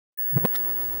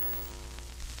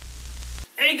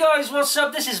Hey guys, what's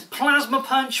up? This is Plazma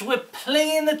Punch. We're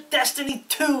playing the Destiny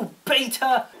 2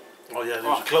 beta. Oh yeah,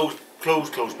 there's a closed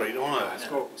beta, wasn't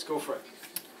there? Let's go for it.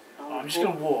 Oh, I'm just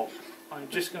going to walk. I'm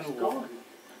just going to walk.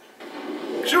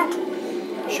 Shoot!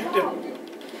 Shoot them.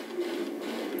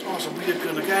 Oh, it's a weird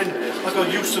gun again. I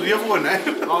got used to the other one now.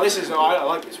 Oh, this is, I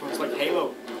like this one. It's like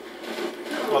Halo.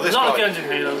 Oh, There's a lot of guns in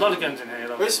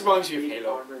Halo, This reminds me of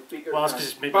Halo. Well, that's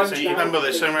because it's made Bungie. Remember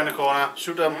this, turn around the corner,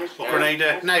 shoot them, or grenade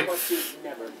it. Now.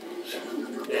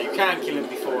 Yeah, you can't kill him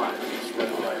beforehand.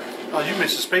 Oh, you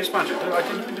missed the space magic. I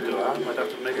didn't mean to do that. I might have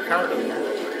to make a character.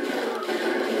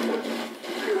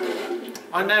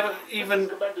 I never even,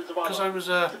 because I was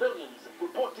I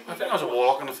think I was a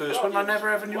warlock in the first one, I never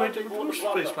ever knew I did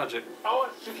space magic.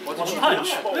 What did you punch?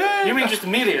 Yeah. You mean just a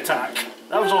melee attack?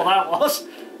 That was all that was.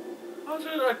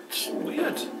 It's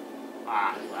weird.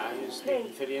 Ah, wow, you're just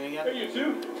fitting again. Hey, you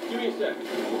two, give me a sec.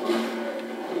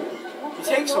 He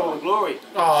takes all the glory.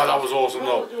 Oh, that was awesome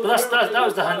though. But that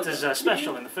was the Hunter's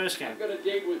special in the first game. I've got a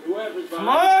date with whoever's Come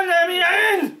on, let me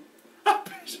in!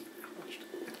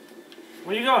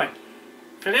 Where are you going?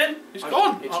 Fit in? He's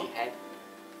gone. Itchy head.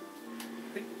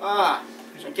 Ah,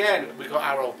 again. We got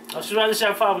Arrow. Let's just write this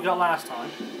how far we got last time.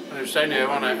 And he was staying here,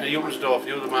 wasn't it? And he opens the door for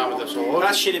you, the man with the sword.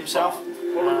 That shit himself.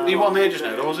 He won the ages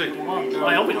now, though, was he?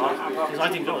 I hope he not, because I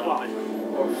didn't go that way.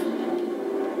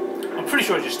 I'm pretty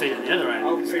sure I just stayed at the other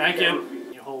end. Thank you.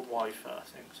 You hold Y for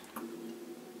things.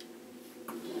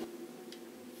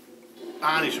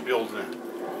 And he should be holding it.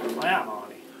 I am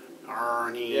Arnie.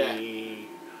 Arnie.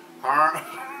 Yeah.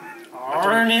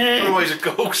 Arnie! Otherwise a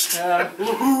ghost.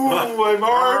 Ooh, I'm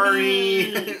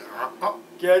Arnie.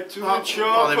 Get to the chopper.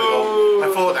 Oh, there we go.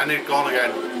 I thought that and it'd gone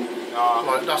again.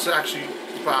 Like, that's actually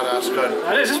a badass gun.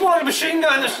 This is more like a machine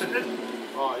gun.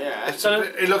 Oh yeah.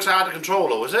 It looks hard to control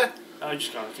though, is it? I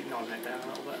just gotta keep nodding it down a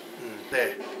little bit.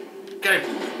 There. Get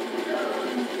him.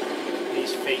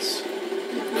 His face.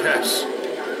 Yes.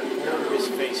 Over his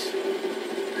face.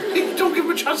 Don't give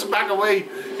him a chance to back away.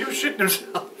 He was shitting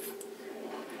himself.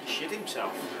 He shit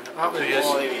himself. Oh, there he is.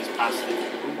 Oh, there he is, bastard.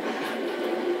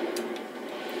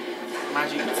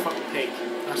 Magic fucking pig.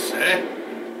 That's it.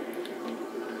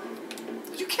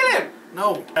 Did you kill him?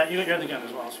 No. You got your other gun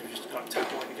as well, so you've just got to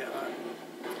tap one to get that.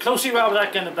 The closer you are with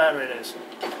that gun, the better it is.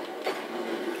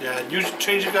 Yeah, you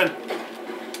change your gun.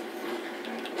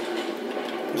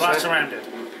 Well, that's surrounded.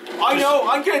 I know,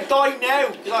 I'm gonna die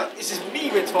now. Like, this is me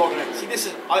we're talking about. See, this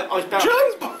is, I was bound.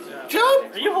 Jump! Yeah.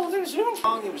 Jump! Are you holding zoom?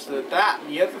 It was that and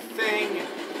the other thing.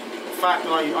 The fact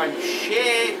that I'm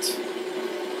shit.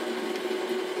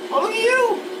 Oh, look at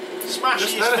you!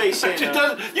 Smashing his face in.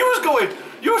 You was going.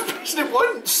 You was pressing it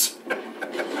once.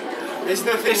 There's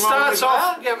nothing wrong with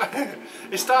that. Yeah,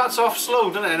 but it starts off slow,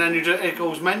 doesn't it? And then it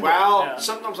goes mental. Well, Yeah.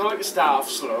 sometimes I like to start off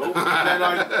slow, and then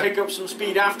I pick up some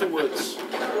speed afterwards.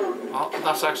 Oh,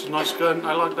 that's actually a nice gun.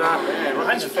 I like that. Yeah,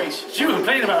 right in his face. So you were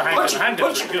complaining about the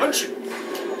handgun. Punch him, punch him.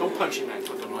 Don't punch him, man. I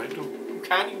don't know. I do. You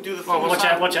can, you can do the Oh, thing. Watch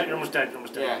out, you're almost dead, you're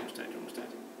almost dead, Yeah. you're almost dead, you're almost dead.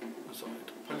 That's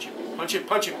alright.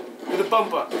 Punch him. With a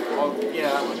bumper. Oh,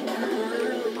 yeah, that one.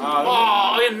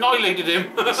 Oh, I annihilated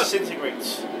him. Disintegrates.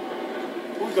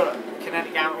 Oh, we got a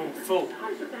kinetic ammo full.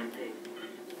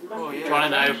 Oh, yeah. Try it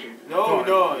now. No. Yeah,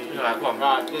 go on.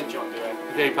 Right, let John do it.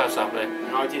 Yeah, you pass that way.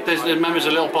 No, I did. Remember, there's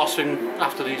a little boss thing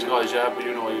after these guys, yeah, but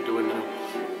you know what you're doing now.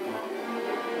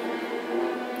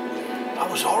 That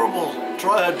was horrible.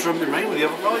 Try a drumming rain with the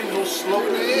other guy, he was all slow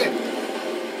in the air.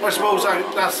 I suppose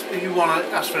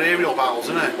that's for aerial battles,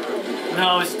 isn't it?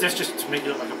 No, it's just to make you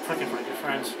look like a prick in front of your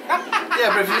friends.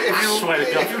 Yeah, but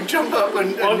if you jump up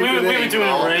and Well, we were doing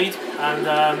a raid, raid,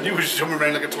 and you was jumping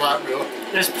around like a twat, bro.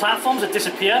 there's platforms that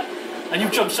disappear, and you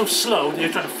jump so slow that you're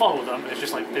trying to follow them, and it's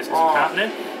just like, this isn't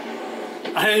happening.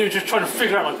 And then you're just trying to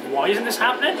figure out, like, why isn't this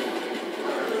happening?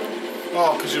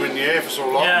 Oh, because you're in the air for so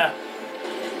long. Yeah.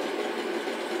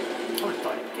 Oh, it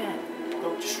died again.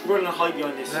 No, just run and hide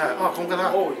behind this. Yeah. Oh, come get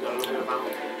that. Oh, you got a little bit of ammo.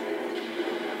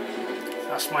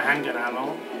 That's my handgun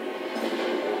ammo.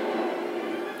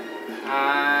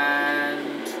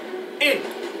 And in.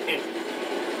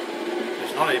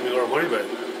 It's not him you got to worry about.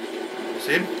 It's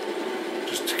him.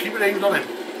 Just keep it aimed on him.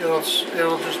 It'll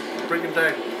just bring him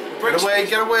down.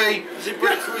 Get away! Does it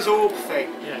break through his orb thing?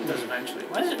 Yeah, it does eventually.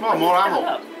 Why is it? Oh, more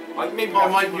ammo. Maybe Oh,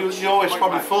 Mike, you're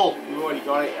probably full. You already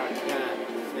got it.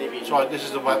 Yeah, maybe. That's right, this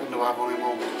is the weapon to have on him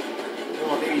all.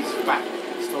 Oh, maybe he's back.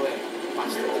 Still there.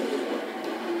 Bastard.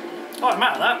 Oh, I'm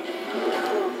out of that.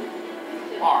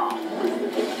 Ah.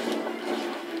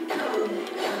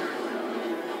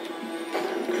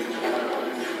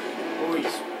 Oh,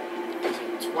 he's a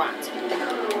twat.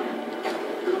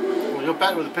 Well, you're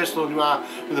better with a pistol than you are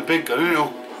with a big gun, you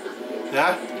know.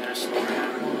 Yeah? Yes.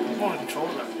 more control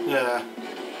there. Yeah.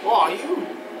 What are you?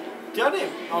 Done him?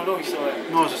 Oh no, he's still there.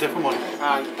 No, it's a different one.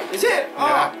 Is it? Oh,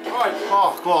 Yeah. right.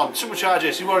 Oh, go on. Supercharge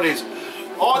it. See what it is.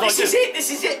 Oh, this is it. This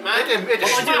is it, man. Hit him. Hit him.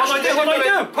 What do I do? Melee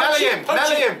him.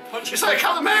 Melee him. Punch It's him. like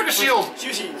Captain America shield.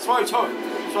 Seriously, that's what I told.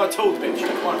 That's what I told the bitch.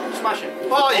 Come on, smash it.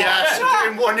 Oh, yes. Yeah.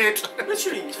 Give him one hit.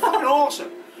 Literally, it's fucking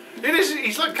awesome. It is.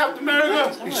 He's like Captain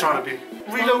America. He's trying to be.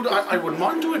 Reload. I wouldn't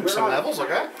mind doing some levels,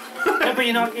 okay? Yeah, but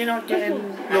you're not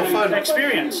getting No fun.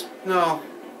 experience. No.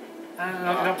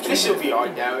 This will be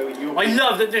alright now. I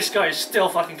love that this guy is still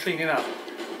fucking cleaning up.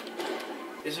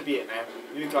 This will be it now.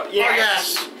 You got it. Oh,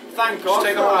 yes. Thank God. Just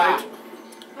take for a that.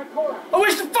 ride. Oh,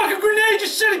 it's the fucking grenade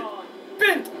just sitting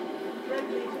bent.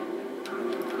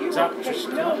 Is that just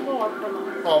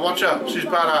Oh, watch out. She's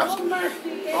badass.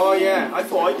 Oh yeah, I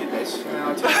thought I did this. And then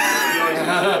I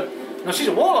took it. No, she's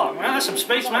a warlock, man. That's some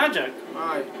space magic.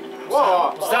 Right.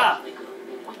 What? What's that?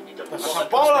 That's a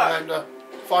baller.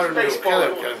 Fire him. Space Kill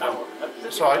him. baller. Kill him.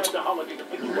 That's right. Actually,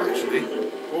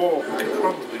 Oh. we could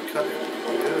probably cut it.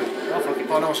 Oh, fucking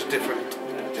Oh, no, it's different.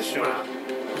 just show it.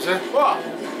 Is it? What?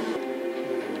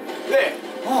 There.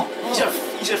 Oh,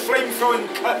 He's a flame-throwing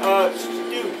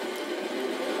dude.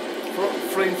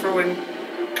 Flame-throwing,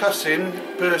 cussing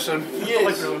person. He I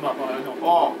is. blew him up, I know.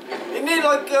 Oh. Isn't it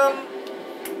like I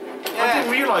didn't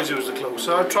yeah. realise it was a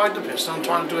closer. I tried the pistol and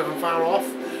trying to do it from far off,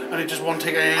 and it just won't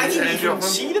take any I didn't energy even off him.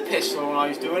 see the pistol when I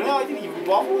was doing it. I didn't even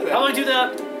bother with it. How do I do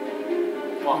that?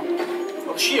 What?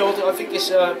 Well, shield, I think it's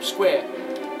square.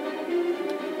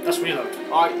 That's reload.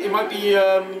 It might be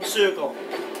circle.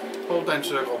 Hold down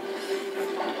circle.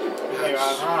 There you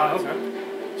Yes. are. Ah,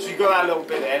 okay. So you got that little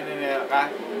bit in and like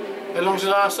that. How long's the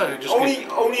last time? It just Only,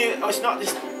 it's not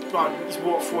this. Well, he's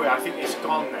walked through it. I think it's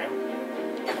gone now.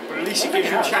 But at least it gives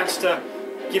you a chance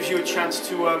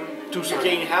to, Do something.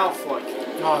 gain health, like.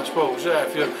 Oh, I suppose, yeah,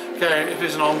 if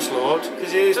it's an onslaught.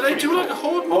 Because it is. Do they pretty do like a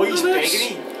cool. horde Oh, mode he's of big, this? isn't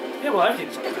he? Yeah, well,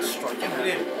 everything's like a strike, Look at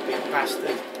isn't it? him, big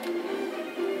bastard.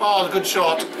 Oh, the good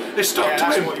shot. It stuck Yeah, to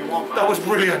that's him. what you want, man. That was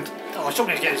brilliant. Oh, I was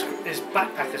hoping to get his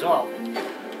backpack as well.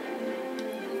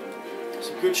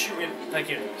 Some good shooting. Thank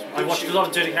you. I watched a lot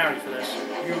of Dirty Harry for this.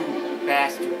 You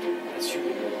bastard. That's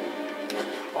shooting.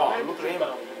 Oh, look at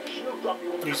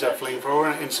him. He's a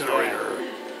flamethrower and incinerator.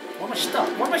 Why am I stuck?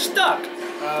 Why am I stuck?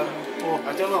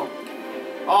 I don't know.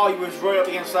 Oh, he was right up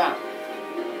against that.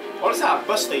 What is that?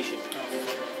 Bus station.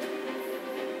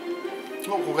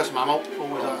 Oh, we'll get some ammo.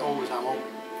 Always ammo.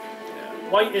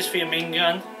 White is for your main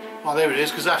gun. Oh, there it is,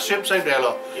 because that ship's out there,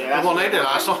 look. Yeah. The one they did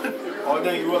last time. Oh,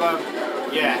 no, you will,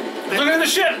 yeah. Look at the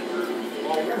ship!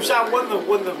 Oh, who's that one? The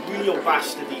real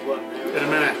bastardy one. In a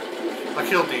minute. I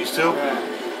killed these two.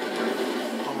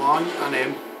 Yeah. Come on, and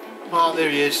him. Oh, there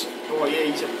he is. Oh, yeah,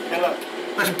 he's a pillock.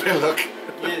 There's Bill, look.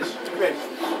 He is. Red.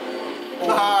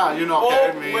 Ah, you're not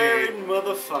getting me. wearing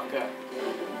motherfucker.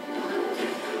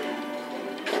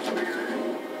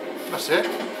 That's it.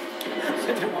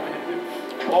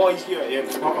 Oh, he's here, yeah.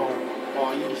 Uh-oh.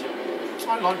 Oh, he's here. It's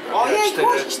not like that. Oh, yeah, of stay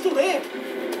course, there. he's still there.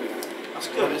 That's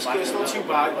good, it's good, it's not too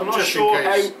bad. I'm not Just in sure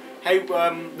case. how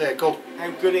There, go.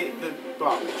 good it,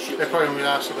 well, shit. They probably only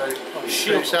last about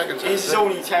 30 seconds. His is hasn't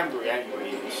only temporary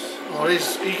anyway. Oh,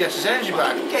 he gets his energy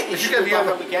back. You get your If you shield get the back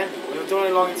other. up again. We don't know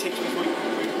how long it takes before you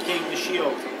regain the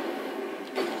shield.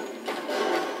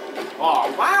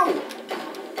 Oh, wow!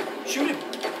 Shoot him.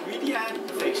 Really hard in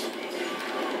the face.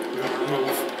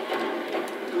 Move.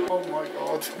 Oh my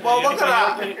god. Well, look at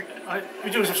that.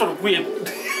 We're doing some sort of weird.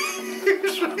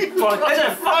 There's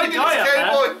a fucking guy up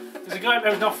there. There's a guy up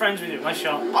there who's not friends with you. Nice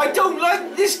shot. I don't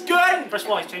like this gun! Press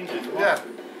Y, change it. Yeah.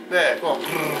 There, go on.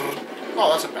 Oh,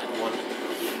 that's a better one.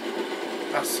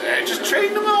 That's it. Just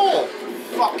train them all.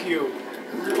 Fuck you.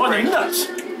 Oh, they're nuts.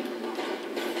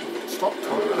 Stop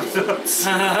talking nuts.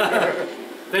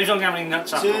 They've done gambling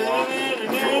nuts after a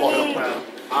while. Well,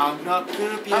 I'm not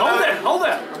gonna be. hold it, hold it.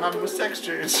 I'm having a sex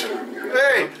change.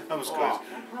 Hey, that was good.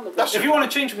 That's If you want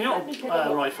to change from your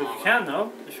rifle, you can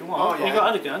though. If you want, Oh, yeah. you got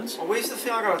other guns. Oh, where's the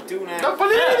thing I gotta do now? Don't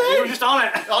believe Yeah, you were it. just on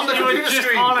it. On the You were computer just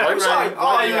screen. on it. Right, Was I? right,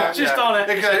 Oh, right, You were just on it.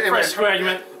 Okay, You said anyway. press square. You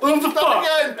went, oh the Stop fuck.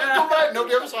 again. Come back. No,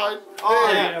 the other side. Oh,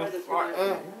 There. yeah. Right,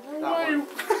 that one.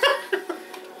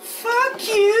 Fuck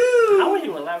you! How are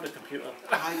you allowed a computer?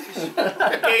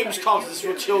 The game's constants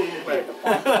for children play.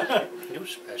 You're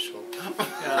special.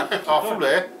 Yeah. Oh, from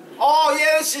there. Oh,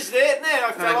 yeah, this is it, isn't it? I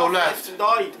I fell go off left. and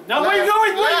died. No, where are you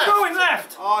going? Where are you Left. going?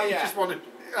 Left. Oh, yeah. Just wanted,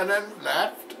 and then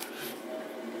left.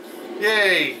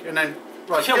 Yay! And then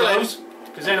right, Kill him. those,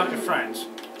 because they're not your friends.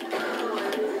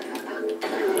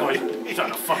 Oh, he's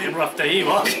having a fucking rough day, he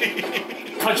was.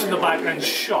 Punched in the back and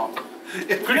shot.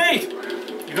 Grenade!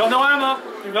 You got no ammo.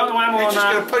 You've got no ammo He's on just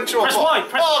that. going to punch you Press off. Y.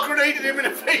 Press. Oh, grenaded him in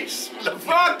the face.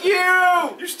 Fuck you!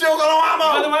 You still got no You've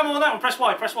got ammo. no ammo on that one. Press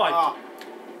Y. Press Y. Ah,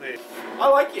 I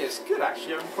like it. It's good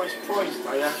actually. I'm quite surprised.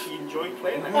 I actually enjoy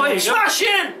playing it. Oh, there you go. Smash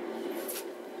him!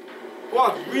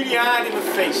 What? Really hard in the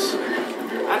face.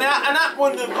 And that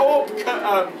one, the orb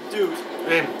dude.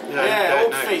 Him. Yeah,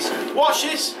 orb face. Watch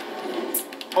this.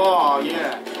 Oh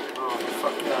yeah. Oh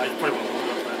fuck Yeah, that. you probably won't hold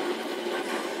up there.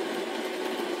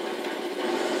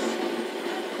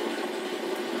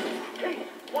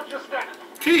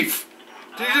 Keith.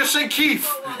 Did you just say Keith?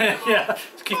 Yeah,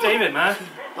 it's Keith David, man.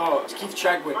 Oh, it's Keith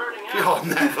Chadwick. Oh,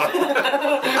 never.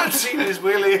 I've seen his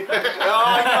willy.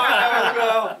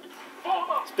 Oh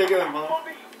no. It's bigger than mine.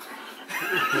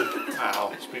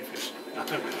 Ow, speakers.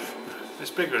 It's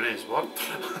bigger than his, what?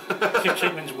 Keith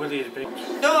Chapman's Willie is big.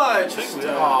 No, it's just.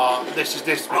 Oh, this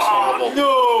is horrible.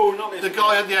 No, not this. The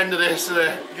guy at the end of this,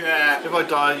 Yeah. if I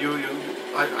die,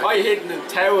 I hid in the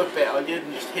tower bit. I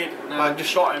didn't just hid, and then I just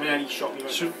shot him, and then he shot me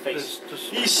right in the face.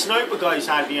 These sniper guys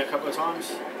had me a couple of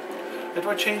times. Did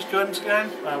I change guns again?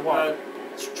 What?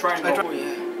 Triangle. Oh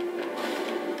yeah.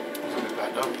 That's a bit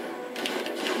bad though.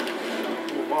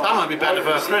 That might be better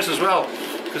for Chris as well,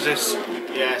 because it's.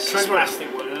 Yeah, it's a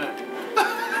plastic one, isn't it?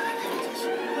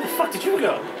 Where the fuck did you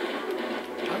go?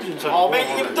 I was inside Oh the mate,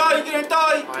 wall, you're gonna die, you're gonna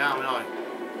die! I am, and I.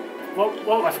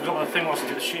 Well, I forgot what the thing was to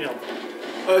do the shield.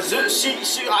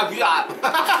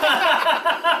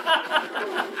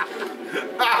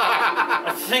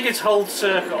 I think it's hold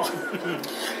circle.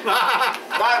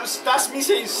 That's me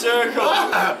saying circle.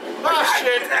 Ah,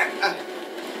 shit!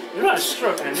 You had a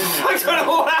stroke then, didn't you? I don't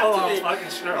know what Oh, happened to me. fucking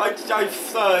stroke.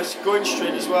 I've going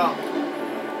straight as well.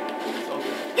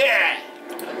 Yeah!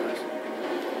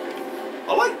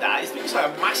 I like that. It looks like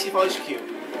a massive ice cube.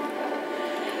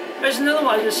 There's another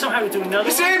one. There's somehow we do another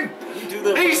It's one. him! You do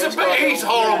the He's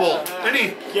horrible, isn't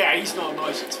he? Yeah, he's not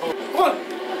nice at all. Come on!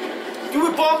 Do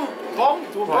a bomb! Bomb?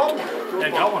 Do a bomb? Do a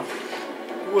Yeah, bomb. got one.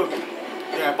 Do a...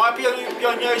 Yeah, might be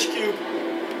on the ice cube.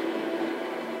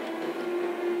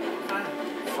 Ah,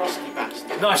 frosty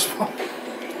bastard. Nice one.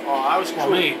 Oh, that was cool.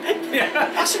 Me. Yeah.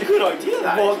 That's a good idea,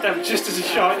 that. Walked out just as he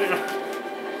shot you.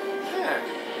 Yeah.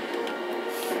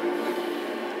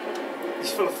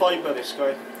 He's full of fibre, this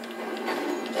guy.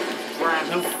 Brand.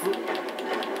 No.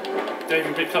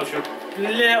 David, a bit closer.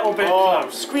 Little bit Oh,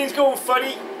 close. screen's going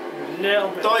funny. Little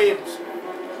bit. Dying.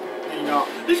 No, you're not.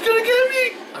 He's gonna get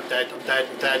me! I'm dead.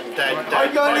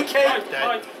 I'm going to kill.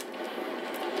 Dead.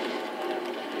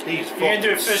 He's You can do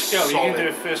it first go. You can do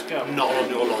it first go. Not on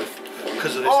your life.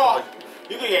 Because of this Oh! guy.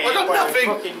 You're going to get I got hit by a nothing.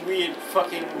 fucking weird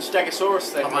fucking Stegosaurus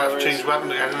thing. I might have to change whereas-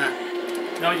 weapon again, isn't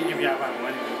it? No, you'll be out of ammo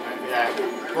anyway.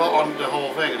 Yeah. Well, on the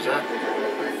whole thing, is it?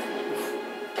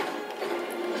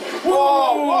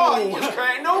 Whoa! Whoa! You just came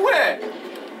out of nowhere!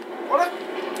 What a...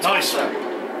 Nice. tosser.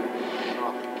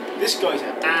 Oh, this guy's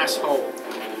an asshole.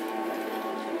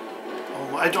 Oh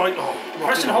my, oh.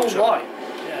 Press and hold Y.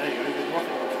 Yeah, there you go. You can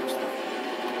rocket launcher and stuff.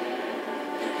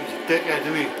 He's a dickhead,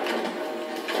 isn't he?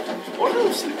 What are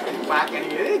those things on his back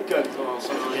anyway? They had guns on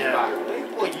something on his Yeah. back.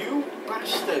 Boy, you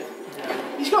bastard.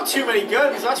 Yeah. He's got too many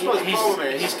guns, that's what his problem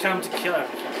is. He's come to kill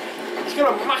everything. He's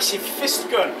got a massive fist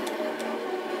gun.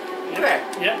 Look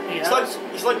at it. Yeah, he has.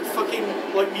 He's like fucking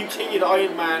mutated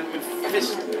Iron Man with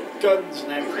fist guns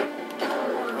and everything.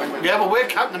 Yeah, but we're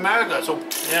Captain America, so.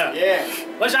 Yeah. Yeah.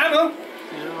 Where's ammo?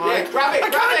 Yeah, grab it, I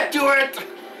grab can't it! do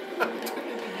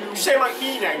it! You say like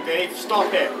me now, Dave.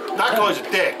 Stop it. That guy's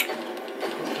a dick.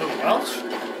 Welch?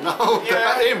 No,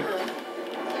 Yeah. him.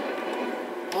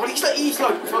 Oh, he's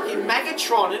like fucking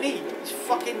Megatron, isn't he? He's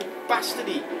fucking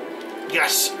bastardy.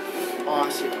 Yes. Oh, I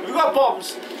see. You got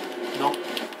bombs? No.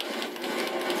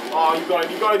 Oh, you got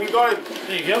him, you got him, you got him.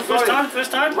 There you go.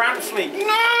 First time. Ramp fleet.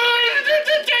 No!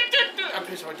 I'm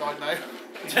pissed if I died now.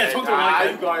 Yeah, don't go Ah,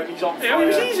 like you got him, he's on fire. Yeah, it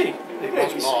was easy.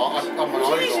 It was not. I'm It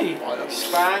was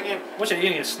easy. Bang him. Watch it, you're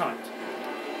gonna get sniped.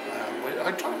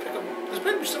 I'm trying to pick up. There's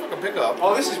maybe stuff I can pick up.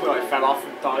 Oh, this is where I fell off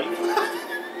and died.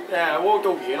 Yeah, I walked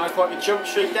over here and I thought I'd jump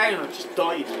straight down and I just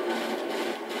died.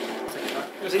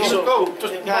 Just So- go.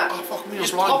 Just, Yeah. oh, fuck me, I'm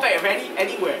Just blind. pop out of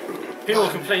anywhere. People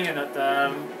are complaining that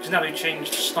because now they've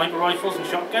changed sniper rifles and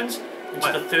shotguns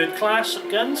into the third class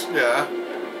guns. Yeah.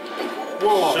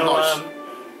 Whoa, So nice.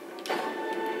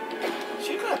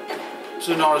 See that?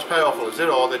 So not as powerful, is it?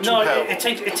 Or they're too no, powerful?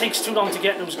 it takes too long to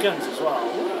get those guns as well.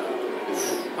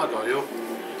 I got you.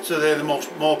 So they're the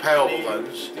more powerful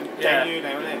guns. Yeah. Down here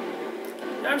now, isn't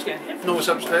it? I was getting hit. No, it's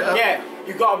upstairs. Up. Yeah,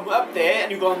 you got them up there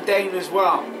and you got them down as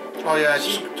well. Oh yeah,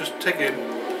 just take him.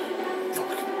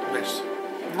 Miss.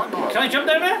 Can I jump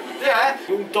down there? Yeah,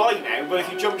 you'll die now, but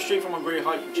if you jump straight from a great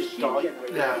height, you just die.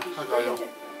 Yeah, I got you.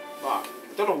 Right.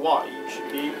 don't know why you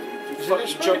should be. You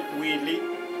fucking jump weirdly.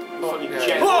 You fucking yeah.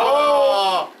 jet.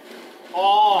 Oh!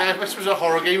 Oh! Man, this was a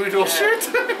horror game with your shit.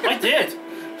 I did.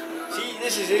 See,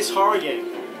 this is this horror game.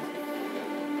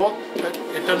 What?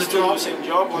 It done the Still job. the same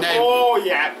job. Like, No. oh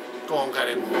yeah. Go on, get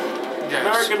him. Yes.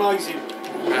 Americanizing.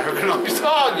 Americanized.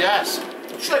 Oh, yes.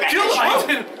 It's like a Kill him.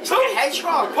 hedgehog. It's like a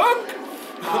hedgehog. Punk!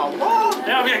 Oh, what?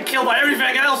 Yeah, I'm getting killed by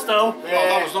everything else though. Oh,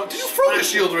 that was not. Did you throw the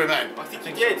shield at him then? I think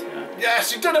you did.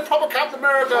 Yes, you done a proper Captain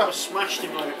America. I smashed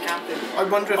him like a captain. I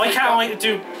wonder if I can't wait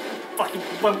to do fucking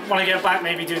when I get back.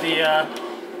 Maybe do the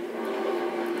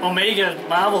Omega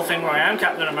Marvel thing where I am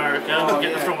Captain America and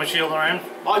get to throw my shield around.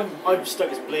 I'm stuck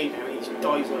as Blade now. He just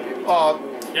dies like every time. Oh.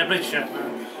 Yeah, Blade shit,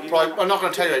 man. Right, I'm not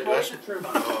going to tell you how to do this.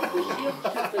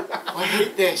 I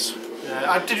hate this.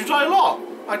 Yeah, did you die a lot?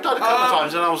 I died a couple of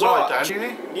times and I was alright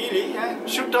then. Nearly, yeah.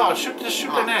 Shoot down, just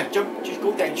shoot in there. Jump, just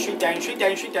go down, shoot down, shoot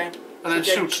down, shoot down. And then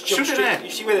shoot in there. You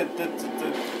see where the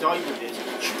diamond is?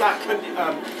 Shoot that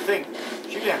thing.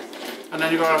 Shoot there. And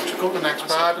then you're going to have to go to the next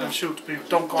pad and shoot people.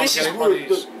 Don't go and This get is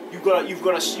anybody's. where you've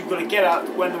got to get up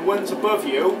when the one's above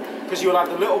you, because you'll have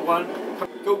the little one.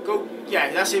 Go,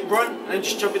 yeah, that's it. Run and then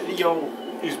just jump into the old.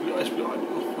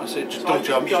 I said, just don't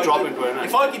jump, just drop into it.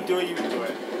 If I can do it, you can do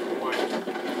it.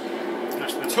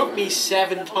 It took me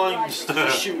 7 times to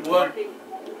shoot one.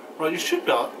 Right, you should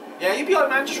not. Yeah, you'd be like,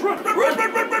 man, just run. Run.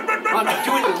 I'm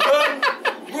doing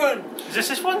it. Run. Is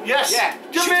this one? Yes. Yeah.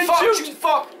 Shoot,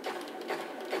 fuck.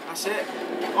 That's it.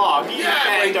 Oh,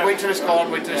 you wait till it's gone,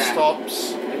 wait till it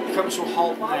stops. It comes to a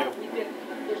halt now.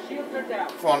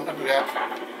 Come on, up we go.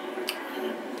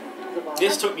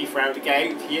 This took me forever to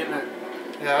get out here now.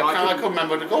 Yeah, I couldn't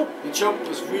remember where to go. The jump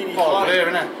was really Oh, high. there,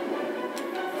 innit?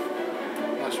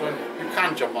 Nice one. You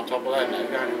can jump on top of that now,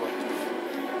 can't you?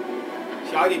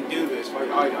 See, I didn't do this.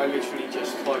 I literally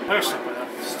just like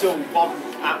still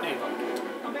wasn't happening. Like,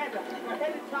 Amanda, we're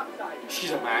headed topside.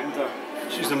 she's Amanda.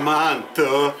 She's a man,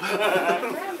 duh.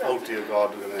 Oh dear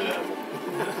God, we're going to end trouble.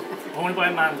 Only by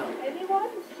Amanda. Anyone?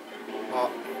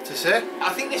 Oh, is this it? I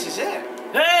think this is it.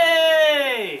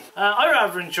 Hey! I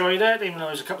rather enjoyed it, even though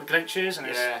there's a couple of glitches and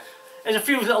there's a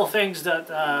few little things that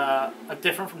are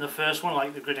different from the first one,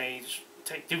 like the grenades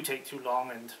do take too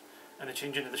long, and the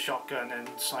change into the shotgun and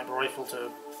sniper rifle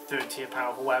to 3rd tier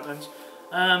powerful weapons.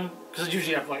 Because I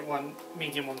usually have like one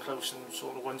medium, one close, and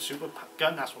sort of one super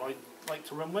gun. That's what I like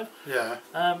to run with. Yeah.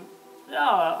 Yeah,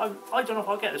 I don't know if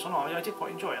I'll get this or not. I did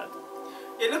quite enjoy it.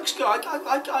 It looks good.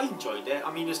 I enjoyed it.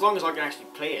 I mean, as long as I can actually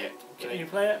play it. Can you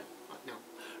play it? No.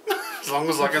 As long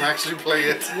as I can actually play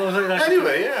it. Anyway,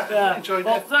 Anyway, yeah. Enjoyed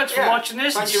well, it. thanks for watching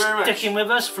this and Thank you very much. sticking with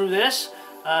us through this.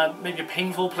 Maybe a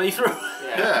painful playthrough.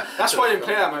 Yeah. That's why I didn't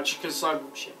play that much, because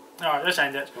I'm shit. Alright, let's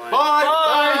end it. Bye.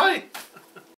 Bye. Bye.